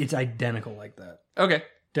it's identical like that. Okay.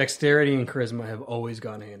 Dexterity and charisma have always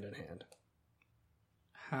gone hand in hand.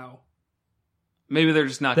 How? Maybe they're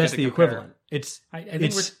just not That's good the to compare. equivalent. It's I think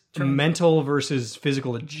it's we're trying- mental versus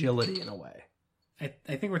physical agility in a way.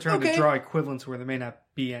 I think we're trying Okay. to draw equivalents where there may not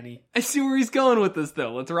be any. I see where he's going with this,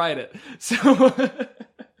 though. Let's ride it. So,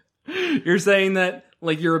 you're saying that,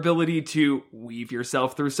 like, your ability to weave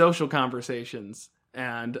yourself through social conversations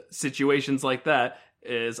and situations like that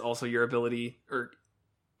is also your ability, or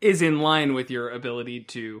is in line with your ability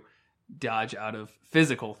to dodge out of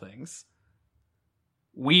physical things.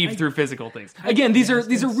 Weave through physical things. Again, these are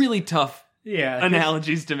really tough Yeah.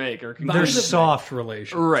 analogies to make. Or They're the- soft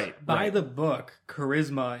relations. right. By right. the book,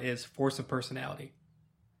 charisma is force of personality.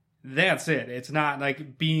 That's it. It's not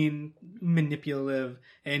like being manipulative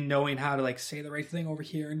and knowing how to like say the right thing over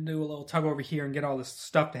here and do a little tug over here and get all this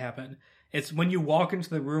stuff to happen. It's when you walk into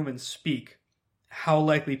the room and speak, how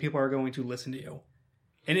likely people are going to listen to you.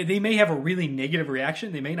 And they may have a really negative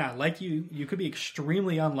reaction. They may not like you. You could be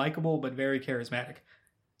extremely unlikable, but very charismatic.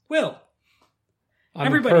 Will. I'm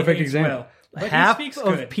Everybody a perfect hates example. Will, but he Half speaks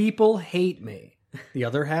of good. people hate me. The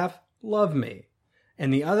other half love me.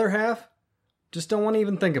 And the other half just don't want to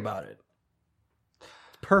even think about it.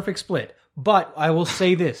 Perfect split. But I will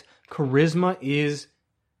say this. Charisma is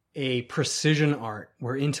a precision art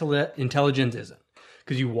where intelligence isn't.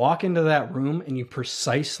 Because you walk into that room and you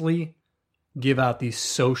precisely give out these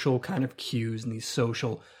social kind of cues and these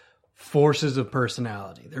social forces of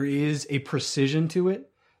personality. There is a precision to it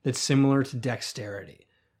that's similar to dexterity.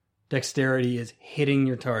 Dexterity is hitting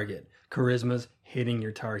your target. Charisma's hitting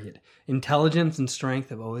your target. Intelligence and strength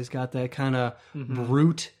have always got that kind of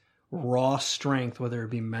brute, raw strength, whether it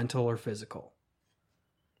be mental or physical.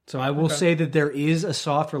 So I will say that there is a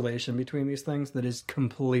soft relation between these things that is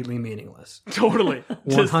completely meaningless. Totally.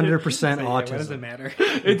 100% So, yeah, autism. what does it matter?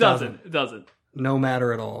 It doesn't. It doesn't. No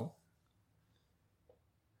matter at all.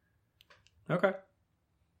 Okay.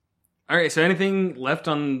 All right, so anything left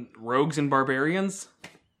on rogues and barbarians?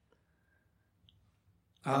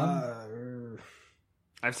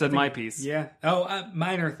 I've said my piece. Yeah. Oh,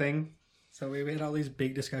 minor thing. So we had all these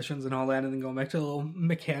big discussions and all that, and then going back to a little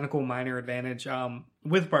mechanical minor advantage.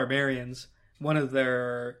 With barbarians, one of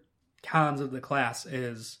their cons of the class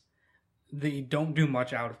is they don't do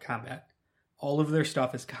much out of combat. All of their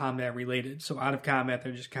stuff is combat related. So out of combat,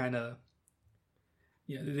 they're just kind of,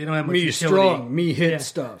 they don't have much Me utility. strong, me hit Yeah.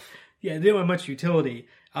 stuff. Yeah, they don't have much utility.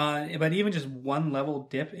 But even just one level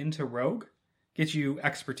dip into rogue gets you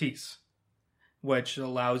expertise, which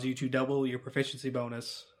allows you to double your proficiency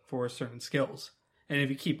bonus for certain skills. And if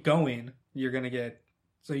you keep going, you're going to get...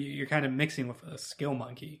 So you're kind of mixing with a skill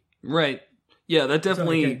monkey. Right. Yeah, that So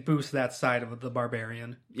definitely... it can boost that side of the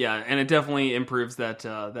barbarian. Yeah, and it definitely improves that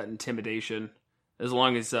that intimidation, as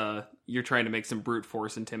long as you're trying to make some brute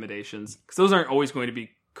force intimidations. Because those aren't always going to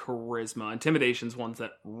be charisma. Intimidation's ones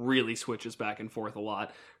that really switches back and forth a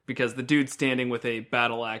lot. Because the dude standing with a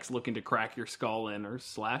battle axe looking to crack your skull in, or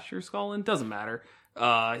slash your skull in, doesn't matter.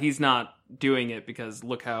 He's not doing it because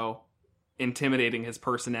look how intimidating his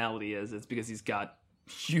personality is. It's because he's got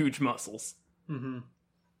huge muscles. Mm-hmm.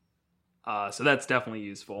 So that's definitely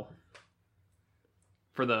useful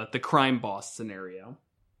for the crime boss scenario.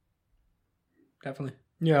 Definitely.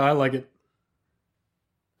 Yeah, I like it.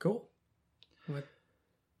 Cool. What?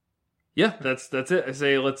 Yeah, that's it. I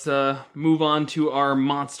say let's move on to our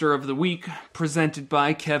monster of the week, presented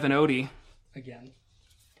by Kevin Odie. Again.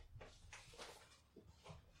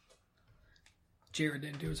 Jared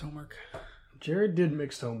didn't do his homework. Jared did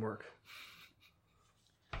mixed homework.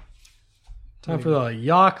 Time for the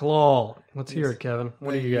Yochlol. Let's hear it, Kevin.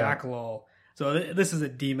 What do you got? Yochlol. So this is a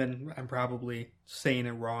demon. I'm probably saying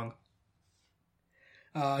it wrong.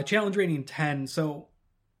 Challenge rating 10. So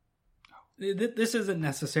this isn't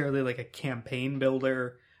necessarily like a campaign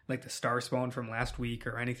builder like the Starspawn from last week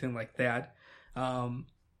or anything like that.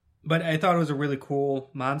 But I thought it was a really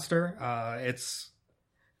cool monster. It's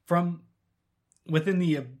from within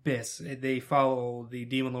the Abyss. They follow the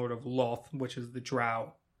Demon Lord of Loth, which is the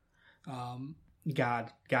Drow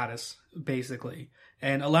goddess, basically.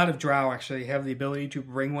 And a lot of Drow actually have the ability to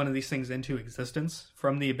bring one of these things into existence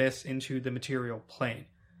from the Abyss into the material plane.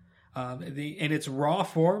 In its raw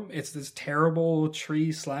form, it's this terrible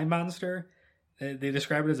tree slime monster. They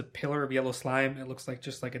describe it as a pillar of yellow slime. It looks like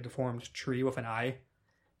just like a deformed tree with an eye.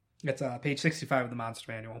 It's page 65 of the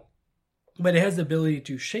Monster Manual. But it has the ability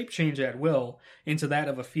to shape change at will into that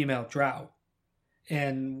of a female Drow.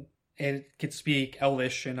 And it could speak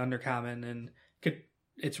Elvish and Undercommon, and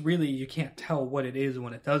it's really, you can't tell what it is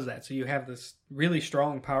when it does that. So you have this really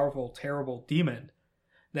strong, powerful, terrible demon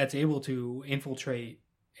that's able to infiltrate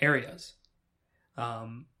areas.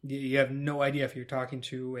 You have no idea if you're talking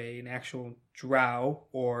to an actual Drow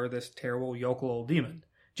or this terrible Yochlol demon.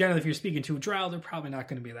 Generally, if you're speaking to a Drow, they're probably not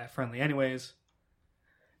going to be that friendly anyways.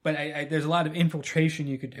 But there's a lot of infiltration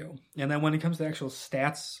you could do. And then when it comes to actual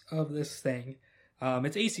stats of this thing,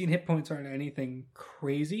 its AC and hit points aren't anything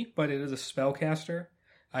crazy, but it is a spellcaster.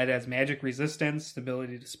 It has magic resistance, the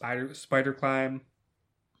ability to spider climb.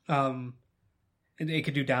 It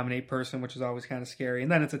could do dominate person, which is always kind of scary.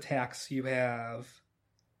 And then its attacks, you have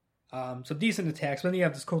some decent attacks. But then you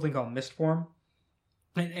have this cool thing called Mist Form.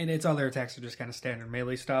 And its other attacks are just kind of standard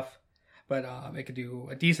melee stuff. But it could do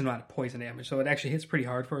a decent amount of poison damage. So it actually hits pretty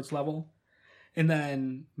hard for its level. And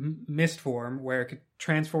then Mist Form, where it could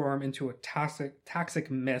transform into a toxic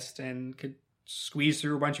mist and could squeeze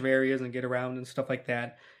through a bunch of areas and get around and stuff like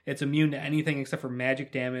that. It's immune to anything except for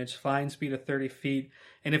magic damage, flying speed of 30 feet,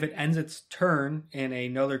 and if it ends its turn in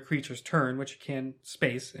another creature's turn, which it can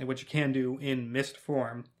space, and which it can do in mist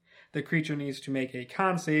form, the creature needs to make a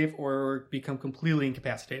con save or become completely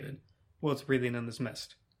incapacitated while it's breathing in this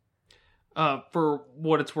mist. For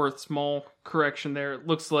what it's worth, small correction there. It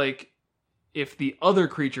looks like if the other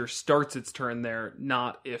creature starts its turn there,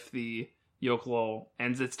 not if the Yochlol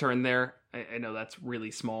ends its turn there. I know that's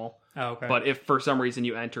really small. Oh, okay. But if for some reason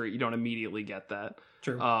you enter it, you don't immediately get that.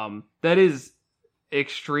 True. That is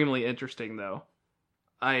extremely interesting, though.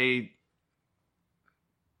 I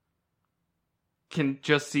can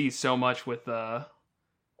just see so much with the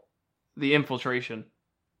infiltration.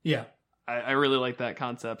 Yeah. I really like that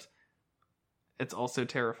concept. It's also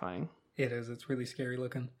terrifying. It is. It's really scary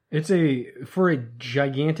looking. For a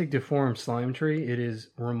gigantic deformed slime tree, it is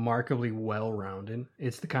remarkably well-rounded.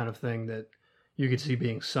 It's the kind of thing that you could see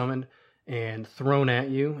being summoned and thrown at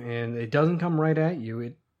you, and it doesn't come right at you.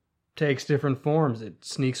 It takes different forms. It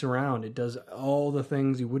sneaks around. It does all the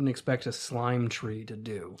things you wouldn't expect a slime tree to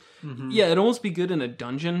do. Mm-hmm. Yeah, it'd almost be good in a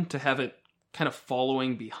dungeon to have it kind of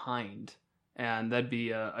following behind, and that'd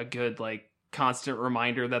be a good, like, constant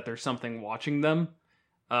reminder that there's something watching them.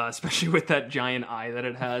 Especially with that giant eye that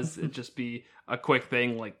it has. It'd just be a quick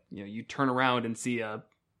thing, like, you turn around and see a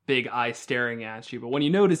big eye staring at you, but when you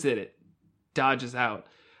notice it, it dodges out.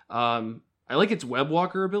 I like its web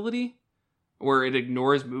walker ability, where it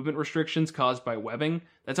ignores movement restrictions caused by webbing.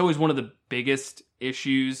 That's always one of the biggest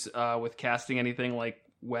issues with casting anything like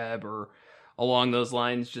web or along those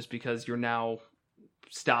lines, just because you're now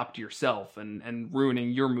stopped yourself and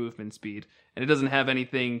ruining your movement speed. And it doesn't have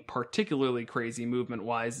anything particularly crazy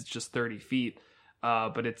movement-wise. It's just 30 feet.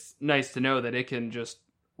 But it's nice to know that it can just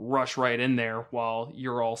rush right in there while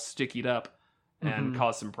you're all stickied up and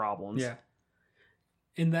cause some problems. Yeah.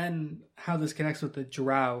 And then how this connects with the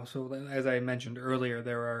Drow. So as I mentioned earlier,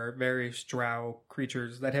 there are various Drow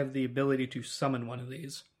creatures that have the ability to summon one of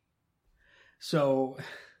these. So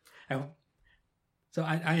I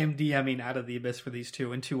am DMing Out of the Abyss for these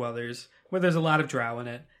two and two others, where there's a lot of Drow in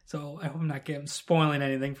it. So I hope I'm not spoiling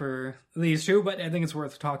anything for these two, but I think it's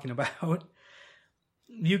worth talking about.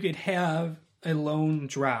 You could have a lone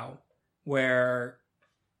Drow where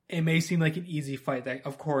it may seem like an easy fight. That,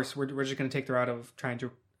 of course, we're just going to take the route of trying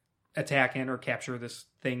to attack and or capture this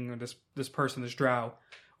thing or this person, this Drow,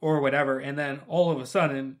 or whatever. And then all of a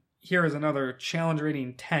sudden, here is another challenge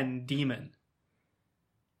rating 10 demon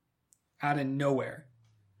out of nowhere,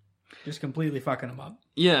 just completely fucking them up.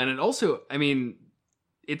 Yeah, and it also, I mean,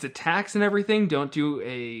 its attacks and everything don't do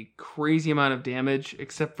a crazy amount of damage,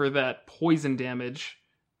 except for that poison damage.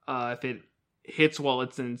 If it hits while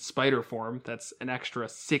it's in spider form, that's an extra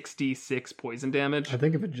 66 poison damage. I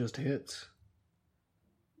think if it just hits.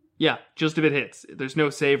 Yeah, just if it hits. There's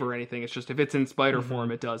no save or anything. It's just if it's in spider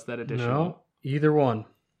form, it does that additional. No, either one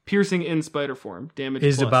Piercing in spider form. Damage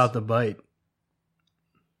is plus. about the bite.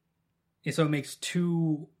 Yeah, so it makes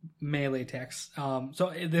 2 melee attacks.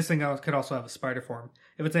 So this thing could also have a spider form.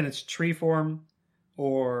 If it's in its tree form,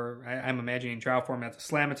 or I'm imagining drow form, that's a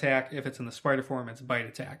slam attack. If it's in the spider form, it's a bite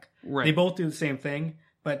attack. Right. They both do the same thing,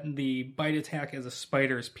 but the bite attack is a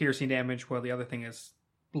spider's piercing damage, while the other thing is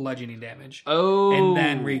bludgeoning damage. Oh. And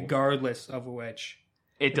then regardless of which...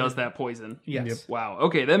 It does that poison. Yes. Yep. Wow.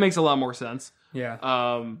 Okay, that makes a lot more sense. Yeah.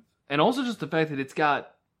 And also just the fact that it's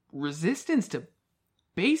got resistance to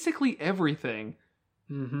basically everything,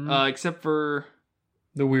 except for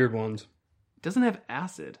The weird ones. it doesn't have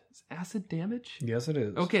acid. Is acid damage? Yes, it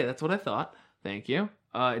is. Okay, that's what I thought. Thank you.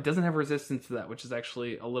 It doesn't have resistance to that, which is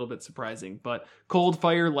actually a little bit surprising. But cold,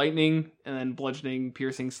 fire, lightning, and then bludgeoning,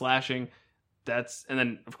 piercing, slashing. And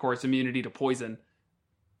then of course immunity to poison.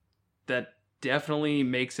 That definitely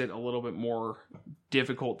makes it a little bit more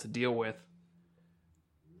difficult to deal with.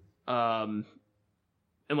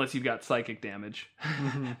 Unless you've got psychic damage.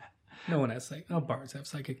 No one has bards have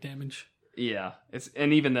psychic damage. Yeah,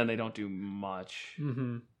 and even then they don't do much,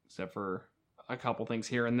 except for a couple things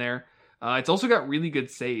here and there. It's also got really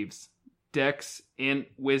good saves, Dex, Int,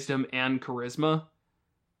 Wisdom, and Charisma.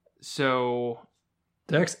 So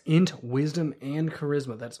Dex, Int, Wisdom, and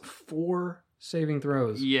Charisma. That's 4 saving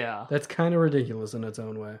throws. yeah, That's kind of ridiculous in its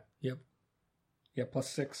own way. Yep. Yeah, plus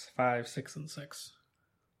 6, 5, 6, and 6.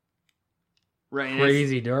 right.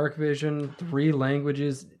 Crazy dark vision, 3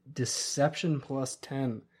 languages, deception plus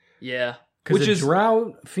 10. Yeah, Because a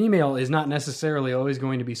drow female is not necessarily always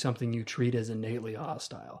going to be something you treat as innately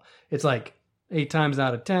hostile. It's like 8 times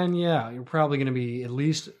out of 10, yeah, you're probably going to be at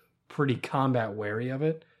least pretty combat wary of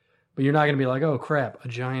it. But you're not going to be like, oh crap, a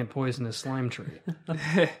giant poisonous slime tree.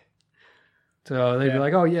 So they'd be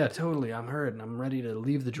like, oh yeah, totally, I'm hurt and I'm ready to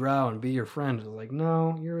leave the drow and be your friend. It's like,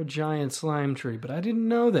 no, you're a giant slime tree, but I didn't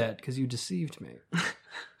know that because you deceived me.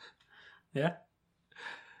 Yeah.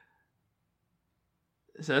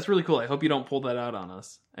 So that's really cool. I hope you don't pull that out on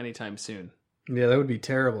us anytime soon. Yeah, that would be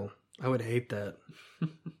terrible. I would hate that.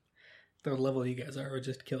 The level you guys are would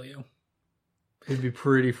just kill you. It'd be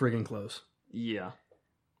pretty friggin' close. Yeah.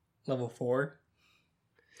 Level 4.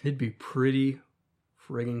 It'd be pretty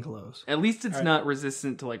friggin' close. At least it's All right. not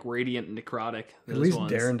resistant to like radiant and necrotic. At those least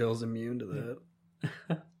ones. Darrendel's immune to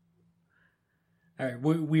that. All right,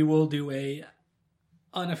 we will do a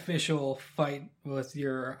unofficial fight with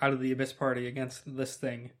your Out of the Abyss party against this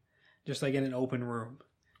thing, just like in an open room,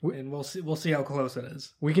 and we'll see how close it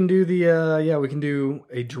is. We can do we can do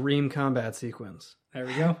a dream combat sequence. There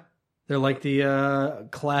we go. They're like the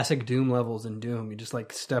classic Doom levels in Doom. You just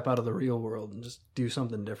like step out of the real world and just do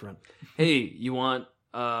something different. Hey, you want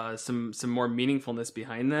some more meaningfulness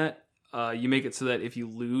behind that? You make it so that if you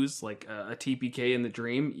lose like a TPK in the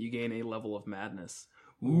dream, you gain a level of madness.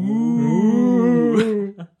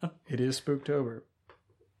 Ooh. It is Spooktober.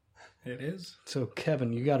 It is. So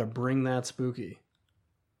Kevin, you got to bring that spooky.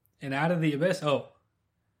 And Out of the Abyss. Oh,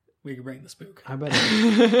 we can bring the spook. I bet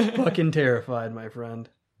I'm fucking terrified, my friend.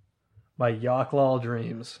 By Yochlol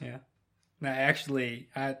Dreams. Yeah. Now, actually,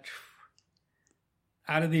 Out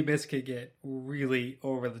of the Abyss could get really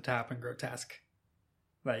over the top and grotesque.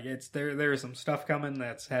 Like there is some stuff coming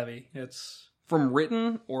that's heavy. It's From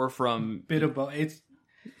written or from bit of both. It's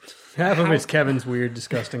Half of it's Kevin's weird,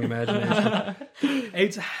 disgusting imagination.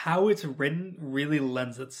 it's how it's written really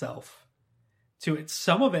lends itself to it.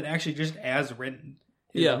 Some of it actually just as written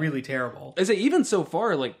is really terrible. I say even so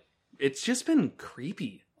far, like it's just been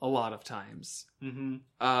creepy a lot of times. Mm-hmm.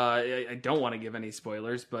 I don't want to give any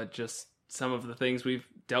spoilers, but just some of the things we've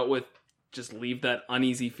dealt with just leave that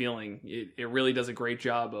uneasy feeling. It really does a great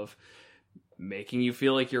job of making you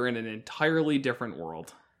feel like you're in an entirely different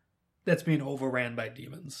world. That's being overran by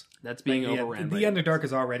demons. That's being overran. The Underdark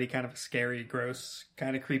is already kind of a scary, gross,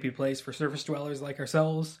 kind of creepy place for surface dwellers like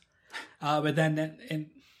ourselves. But then, and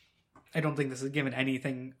I don't think this is giving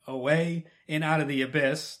anything away. In Out of the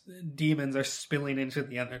Abyss, demons are spilling into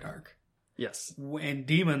the Underdark. Yes. And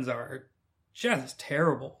demons are just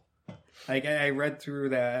terrible. Like, I read through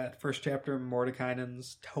that first chapter of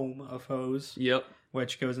Mordekainen's Tome of Foes. Yep.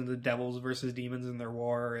 Which goes into devils versus demons in their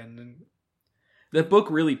war, and that book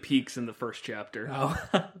really peaks in the first chapter. Oh,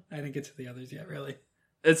 I didn't get to the others yet, really.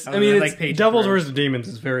 It's like Devils vs. Demons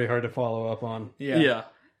is very hard to follow up on. Yeah.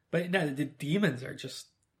 But no, the demons are just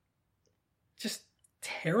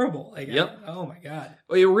terrible. Like, yep. Oh my god.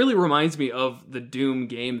 Well, it really reminds me of the Doom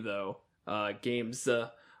game, though. Games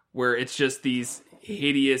where it's just these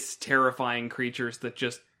hideous, terrifying creatures that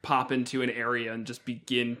just pop into an area and just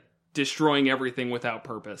begin destroying everything without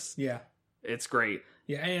purpose. Yeah. It's great.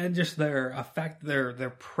 Yeah, and just their effect, their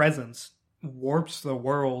presence warps the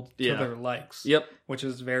world to their likes. Yep. Which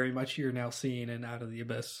is very much you're now seeing in Out of the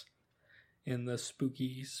Abyss in the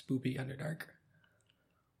spooky Underdark.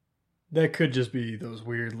 That could just be those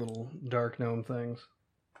weird little dark gnome things.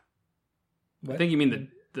 What? I think you mean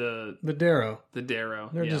the Darrow. The Darrow.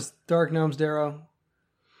 They're just dark gnomes Darrow.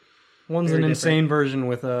 One's Very an different. insane version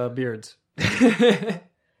with beards.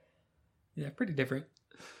 Yeah, pretty different.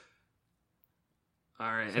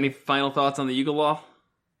 All right. Any final thoughts on the Yochlol?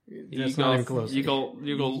 That's not even close. Yochlol.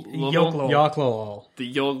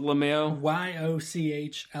 The Yochlol.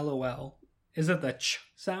 Yochlol. Is it the ch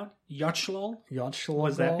sound? Yochlol? Yochlol.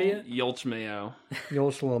 Was that be it? Yolchmayo.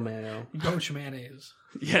 Yochlol mayo. Yoch mayonnaise.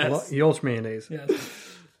 Yes. Yolch mayonnaise. Yes.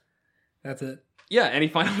 That's it. Yeah, any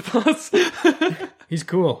final thoughts? He's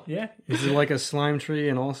cool. Yeah. He's like a slime tree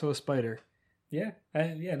and also a spider. Yeah.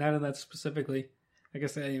 Not in that specifically. I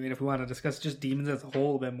guess, I mean, if we want to discuss just demons as a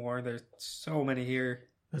whole a bit more, there's so many here.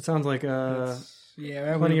 That sounds like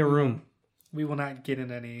plenty of room. We will not get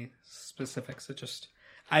into any specifics. It just,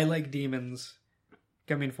 I like demons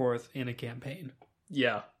coming forth in a campaign.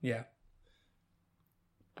 Yeah. Yeah.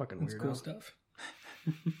 Fucking That's weird. cool stuff.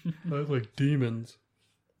 I like demons.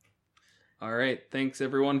 All right. Thanks,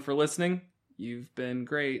 everyone, for listening. You've been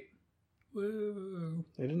great. Woo.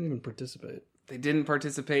 They didn't even participate. They didn't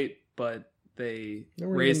participate, but they They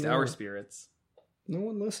weren't raised even our there. spirits. No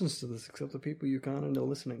one listens to this except the people you got into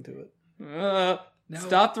listening to it. No.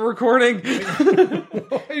 Stop the recording.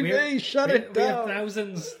 Hey, shut it We have down.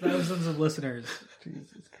 thousands of listeners.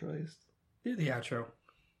 Jesus Christ. Do the outro.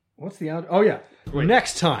 What's the out? Oh, yeah. Wait.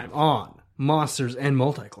 Next time on Monsters and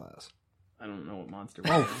Multiclass. I don't know what monster.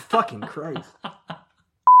 Oh, fucking Christ.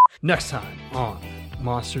 Next time on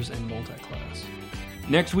Monsters and Multiclass.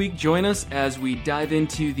 Next week, join us as we dive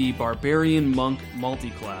into the Barbarian Monk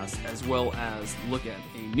multi-class, as well as look at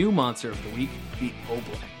a new monster of the week, the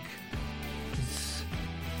Oblek.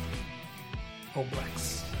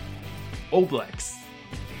 Oblex. Oblex.